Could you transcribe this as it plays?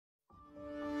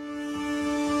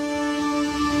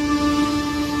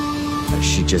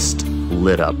just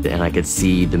lit up, and I could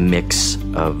see the mix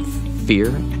of fear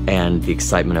and the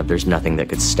excitement of there's nothing that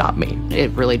could stop me.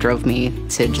 It really drove me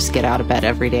to just get out of bed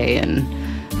every day, and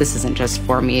this isn't just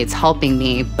for me, it's helping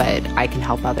me, but I can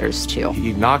help others too.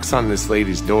 He knocks on this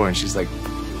lady's door and she's like,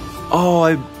 "Oh,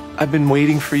 I've been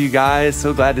waiting for you guys,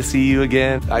 so glad to see you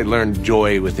again." I learned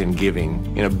joy within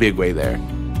giving in a big way there.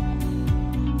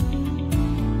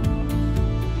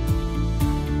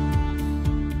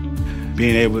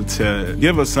 Being able to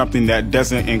give us something that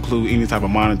doesn't include any type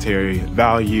of monetary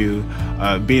value,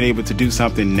 being able to do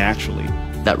something naturally.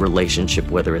 That relationship,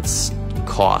 whether it's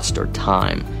cost or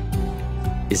time,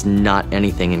 is not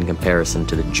anything in comparison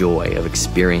to the joy of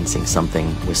experiencing something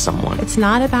with someone. It's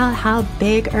not about how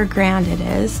big or grand it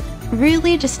is.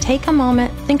 Really just take a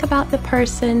moment, think about the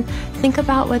person, think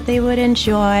about what they would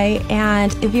enjoy,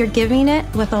 and if you're giving it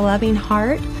with a loving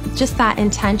heart, just that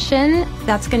intention,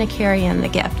 that's going to carry in the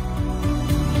gift.